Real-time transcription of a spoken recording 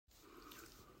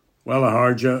Well, a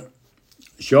harja,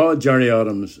 Shaw Jerry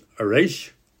Adams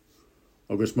Arish,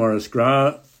 August Morris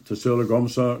Gra, Tasula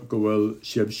Gomsa, Gowill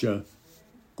Shibsha,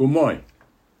 Gomoy.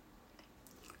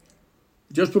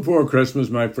 Just before Christmas,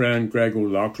 my friend Greg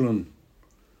O'Loughlin,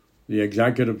 the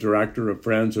executive director of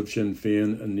Friends of Sinn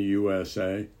Féin in the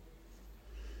USA,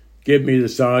 gave me the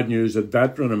sad news that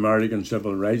veteran American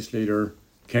civil rights leader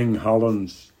King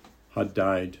Hollands had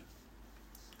died.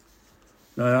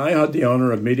 Now, I had the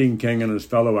honour of meeting King and his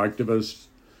fellow activists,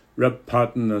 Rip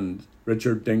Patton and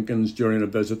Richard Dinkins, during a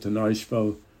visit to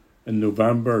Nashville in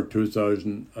November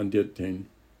 2018.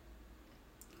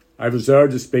 I was there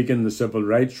to speak in the Civil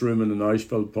Rights Room in the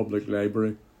Nashville Public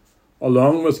Library,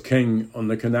 along with King, on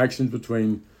the connections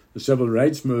between the civil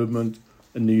rights movement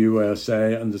in the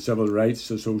USA and the Civil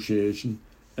Rights Association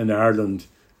in Ireland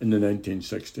in the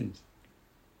 1960s.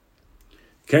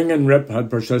 King and Rip had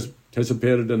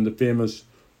participated in the famous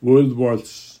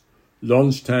Woolworths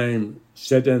lunchtime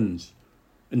sit-ins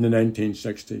in the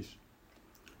 1960s.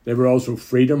 They were also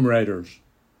freedom riders.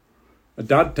 At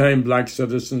that time, black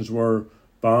citizens were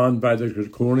banned by the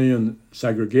draconian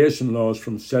segregation laws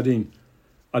from sitting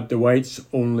at the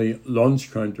whites-only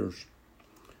lunch counters.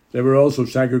 They were also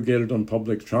segregated on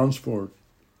public transport,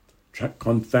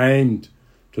 confined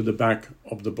to the back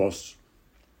of the bus.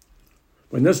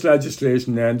 When this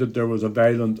legislation ended, there was a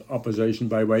violent opposition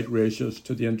by white racists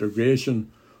to the integration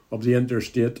of the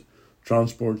interstate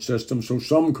transport system, so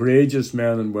some courageous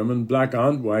men and women, black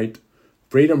and white,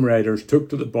 freedom riders, took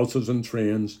to the buses and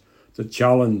trains to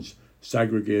challenge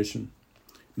segregation.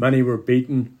 Many were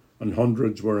beaten and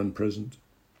hundreds were imprisoned.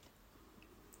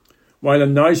 While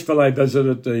in Nashville, I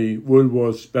visited the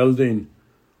Woolworths building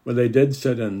where they did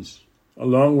sit-ins,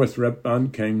 along with Rip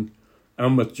and King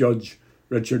and with Judge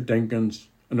Richard Dinkins,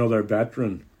 another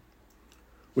veteran.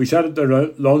 We sat at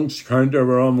the lunch counter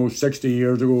where almost 60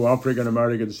 years ago African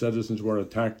American citizens were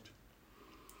attacked.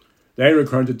 They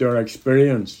recounted their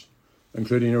experience,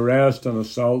 including arrests and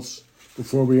assaults,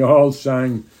 before we all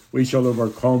sang "We Shall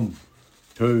Overcome"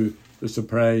 to the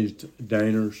surprised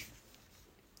diners.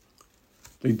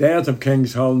 The death of King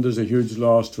Hollands is a huge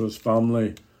loss to his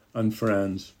family and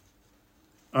friends,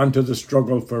 and to the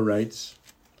struggle for rights.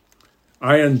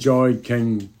 I enjoyed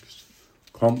King's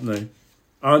company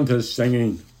and his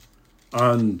singing,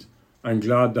 and I'm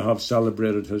glad to have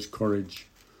celebrated his courage.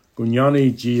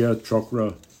 Gunyani Gia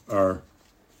Trukra Er.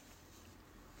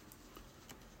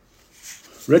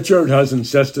 Richard has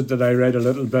insisted that I write a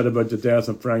little bit about the death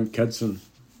of Frank Kitson.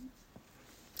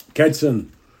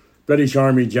 Kitson, British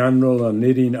Army General and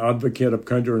leading advocate of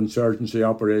counter-insurgency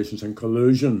operations and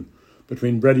collusion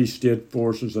between British state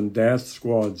forces and death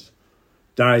squads,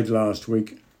 died last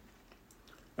week.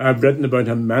 I've written about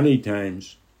him many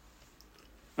times.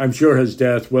 I'm sure his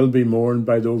death will be mourned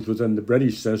by those within the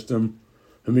British system,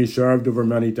 whom he served over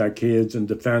many decades in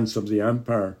defence of the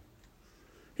Empire.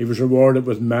 He was rewarded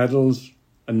with medals,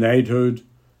 a knighthood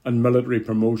and military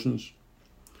promotions.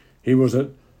 He was,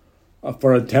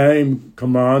 for a time,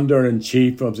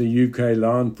 Commander-in-Chief of the UK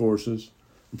Land Forces.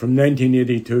 From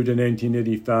 1982 to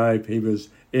 1985, he was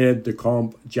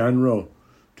Aide-de-Camp General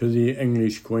to the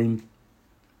English Queen.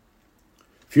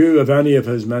 Few, if any, of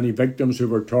his many victims who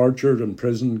were tortured,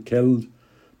 imprisoned, killed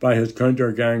by his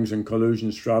counter-gangs and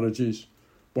collusion strategies,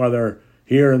 whether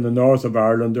here in the north of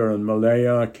Ireland or in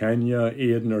Malaya, Kenya,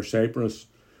 Aden or Cyprus,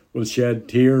 will shed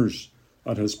tears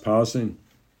at his passing.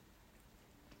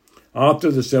 After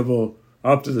the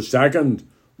Second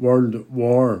World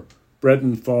War,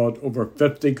 Britain fought over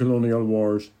 50 colonial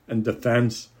wars in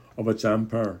defence of its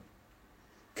empire.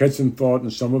 Kitson fought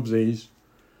in some of these,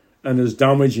 and his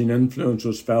damaging influence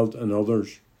was felt in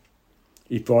others.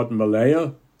 He fought in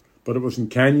Malaya, but it was in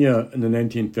Kenya in the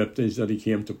 1950s that he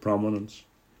came to prominence.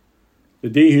 The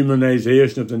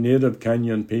dehumanisation of the native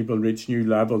Kenyan people reached new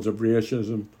levels of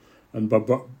racism and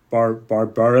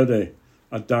barbarity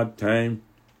at that time.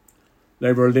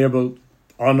 They were labelled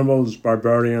animals,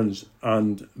 barbarians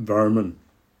and vermin.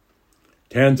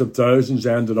 Tens of thousands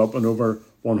ended up in over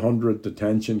 100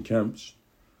 detention camps.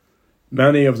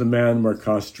 Many of the men were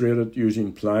castrated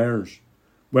using pliers.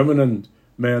 Women and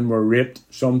men were raped,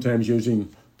 sometimes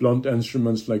using blunt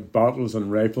instruments like bottles and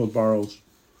rifle barrels.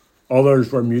 Others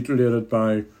were mutilated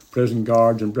by prison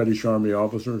guards and British Army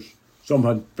officers. Some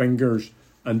had fingers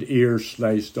and ears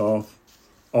sliced off.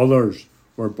 Others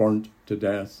were burnt to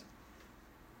death.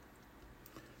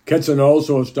 Kitson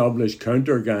also established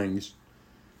counter-gangs.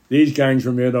 These gangs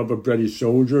were made up of British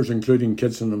soldiers, including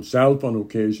Kitson himself on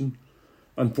occasion,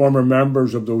 and former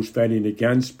members of those fighting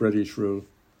against British rule.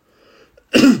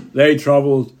 They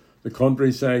travelled the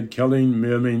countryside, killing,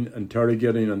 maiming,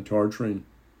 interrogating and torturing.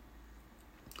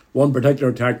 One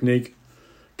particular technique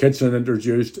Kitson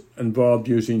introduced involved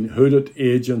using hooded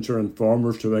agents or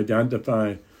informers to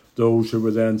identify those who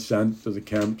were then sent to the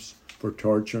camps for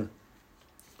torture.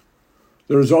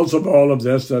 The results of all of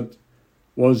this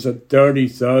was that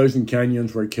 30,000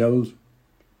 Kenyans were killed,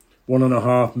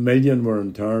 1.5 million were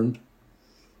interned,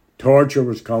 torture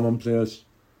was commonplace,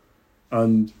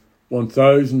 and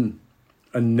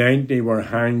 1,090 were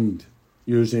hanged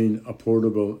using a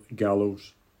portable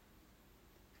gallows.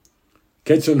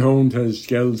 Kitson honed his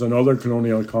skills in other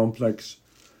colonial conflicts,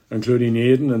 including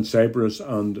Aden in Cyprus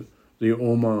and the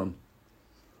Oman.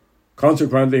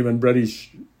 Consequently, when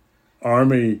British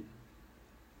Army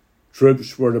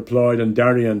troops were deployed in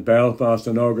Derry and Belfast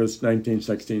in August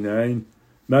 1969,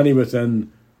 many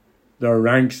within their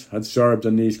ranks had served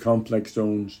in these conflict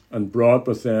zones and brought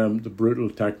with them the brutal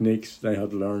techniques they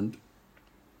had learned.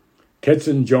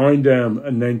 Kitson joined them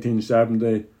in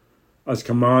 1970 as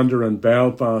commander in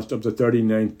Belfast of the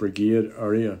 39th Brigade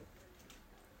area.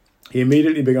 He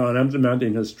immediately began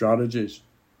implementing his strategies.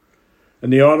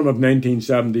 In the autumn of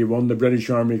 1971, the British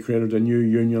Army created a new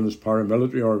unionist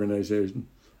paramilitary organisation,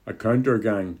 a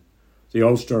counter-gang, the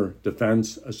Ulster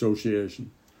Defence Association,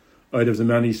 out of the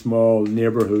many small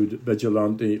neighbourhood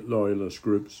vigilante loyalist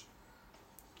groups.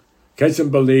 Kitson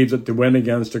believed that to win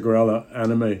against a guerrilla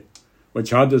enemy,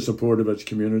 which had the support of its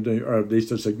community, or at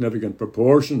least a significant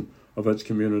proportion of its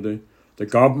community, the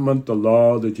government, the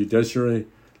law, the judiciary,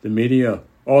 the media,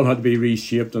 all had to be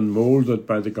reshaped and moulded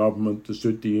by the government to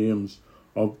suit the aims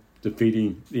of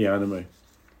defeating the enemy.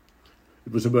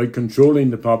 It was about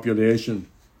controlling the population,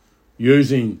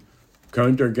 using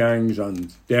counter-gangs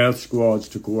and death squads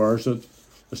to coerce it,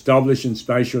 establishing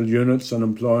special units and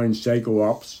employing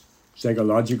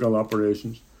psychological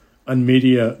operations, and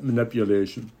media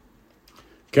manipulation.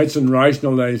 Kitson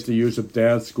rationalised the use of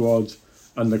death squads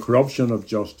and the corruption of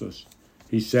justice.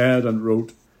 He said and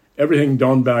wrote, "Everything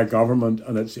done by a government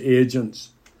and its agents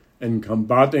in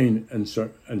combating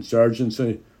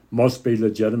insurgency must be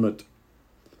legitimate.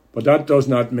 But that does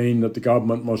not mean that the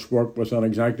government must work within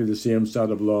exactly the same set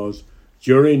of laws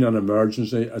during an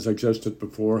emergency as existed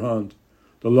beforehand.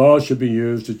 The law should be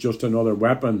used as just another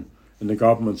weapon in the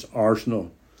government's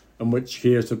arsenal, in which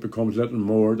case it becomes little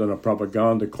more than a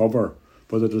propaganda cover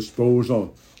for the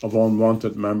disposal of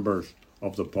unwanted members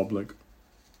of the public."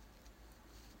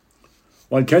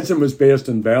 While Kitson was based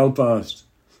in Belfast,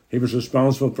 he was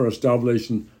responsible for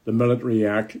establishing the Military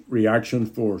Reaction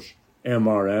Force,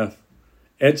 MRF.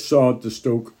 It sought to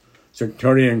stoke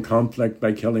sectarian conflict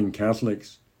by killing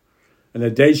Catholics. In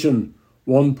addition,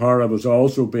 one para was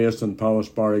also based in Palace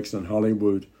Barracks in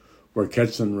Hollywood, where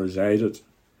Kitson resided.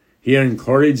 He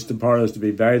encouraged the paras to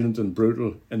be violent and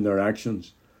brutal in their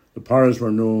actions. The paras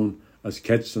were known as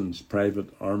Kitson's private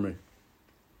army.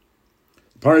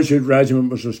 The Parachute Regiment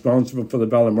was responsible for the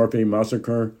Ballymurphy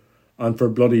massacre and for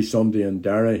Bloody Sunday in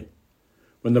Derry.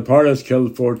 When the paras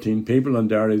killed 14 people in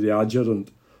Derry, the adjutant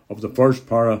of the first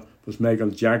para was Michael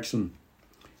Jackson.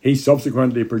 He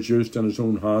subsequently produced in his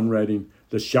own handwriting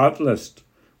the shot list,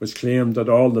 which claimed that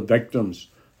all the victims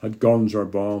had guns or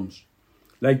bombs.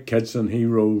 Like Kitson, he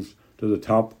rose to the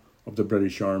top of the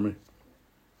British Army.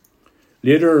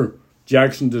 Later,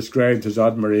 Jackson described his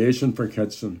admiration for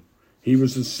Kitson. He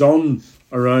was the sun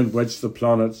around which the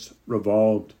planets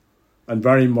revolved, and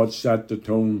very much set the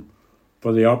tone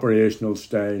for the operational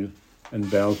style in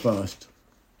Belfast.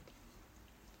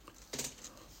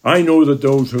 I know that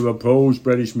those who oppose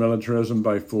British militarism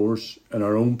by force in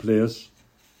our own place,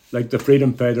 like the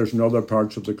freedom fighters in other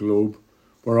parts of the globe,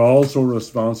 were also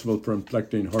responsible for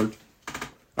inflicting hurt.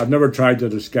 I've never tried to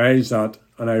disguise that,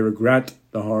 and I regret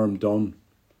the harm done.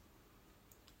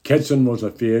 Kitson was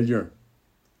a failure.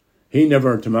 He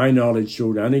never, to my knowledge,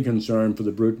 showed any concern for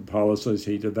the brutal policies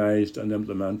he devised and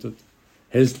implemented.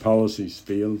 His policies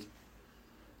failed.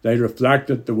 They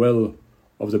reflected the will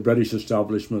of the British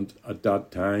establishment at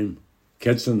that time.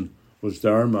 Kitson was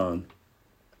their man.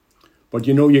 But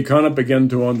you cannot begin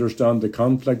to understand the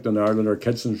conflict in Ireland or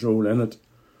Kitson's role in it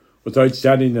without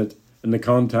setting it in the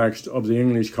context of the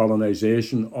English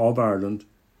colonisation of Ireland.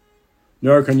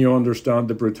 Nor can you understand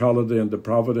the brutality and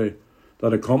depravity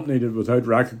that accompanied it without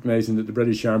recognising that the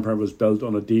British Empire was built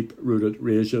on a deep-rooted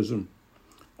racism,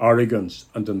 arrogance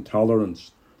and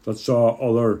intolerance that saw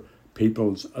other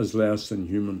peoples as less than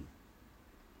human.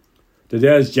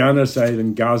 Today's genocide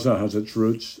in Gaza has its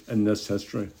roots in this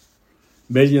history.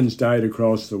 Millions died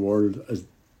across the world as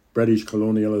British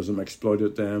colonialism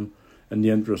exploited them in the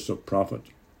interests of profit.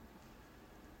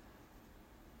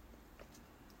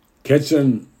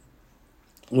 Kitson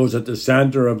was at the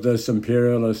centre of this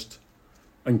imperialist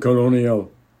and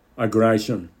colonial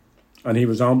aggression. and he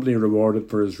was amply rewarded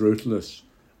for his ruthless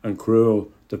and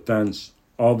cruel defence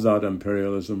of that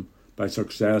imperialism by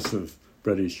successive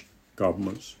British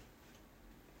governments.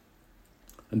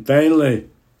 And finally,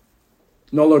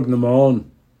 Nollaig na mBan.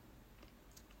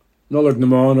 Nollaig na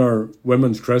mBan, or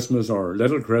Women's Christmas or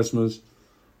Little Christmas,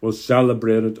 was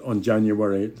celebrated on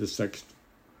January the 6th.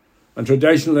 And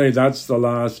traditionally that's the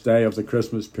last day of the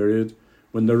Christmas period,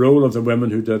 when the role of the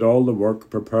women who did all the work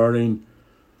preparing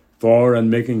for and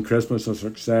making Christmas a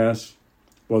success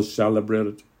was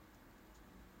celebrated.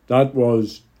 That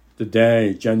was the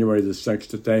day, January the 6th,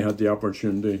 that they had the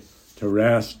opportunity to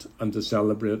rest and to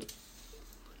celebrate.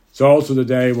 It's also the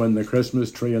day when the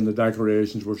Christmas tree and the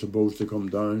decorations were supposed to come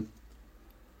down.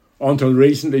 Until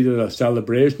recently, the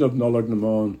celebration of Nollaig na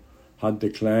mBan had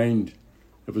declined.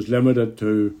 It was limited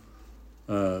to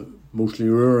mostly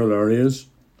rural areas,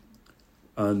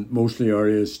 and mostly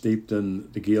areas steeped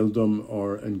in the Gaeldom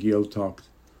or in Gaeltacht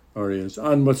areas,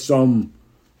 and with some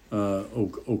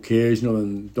occasional,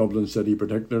 in Dublin City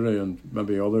particularly, and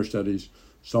maybe other cities,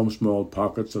 some small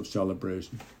pockets of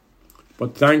celebration.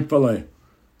 But thankfully,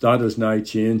 that is now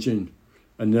changing,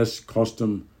 and this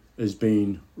custom is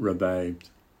being revived.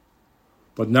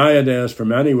 But nowadays, for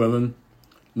many women,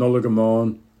 Nollaig na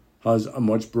mBan has a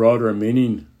much broader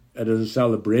meaning. It is a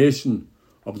celebration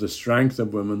of the strength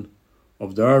of women,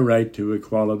 of their right to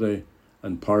equality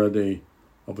and parity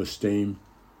of esteem.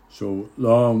 So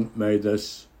long may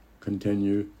this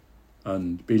continue,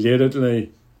 and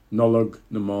belatedly, Nollaig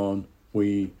na mBan,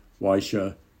 we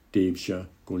waisha Daobhse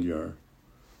go leor.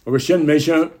 Agus sin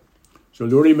misha, so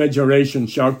Luri Majoration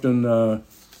Shockton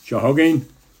Shahugin,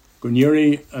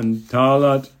 Gunuri and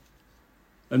Talat,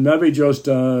 and maybe just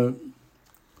a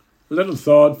little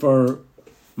thought for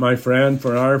my friend,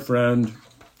 for our friend,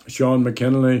 Sean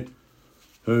McKinley,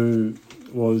 who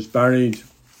was buried,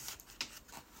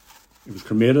 he was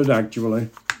cremated actually,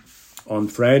 on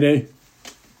Friday,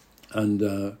 and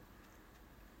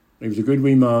he was a good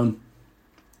wee man,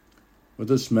 with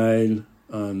a smile,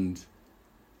 and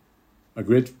a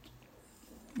great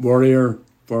warrior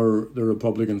for the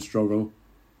Republican struggle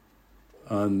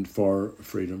and for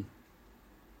freedom.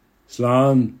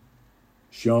 Slán,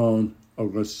 Sean,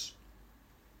 agus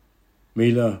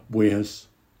Míle buíochas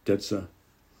ditsa.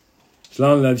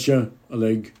 Slán lebse a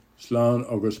lig, slán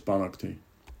agus banachtaí.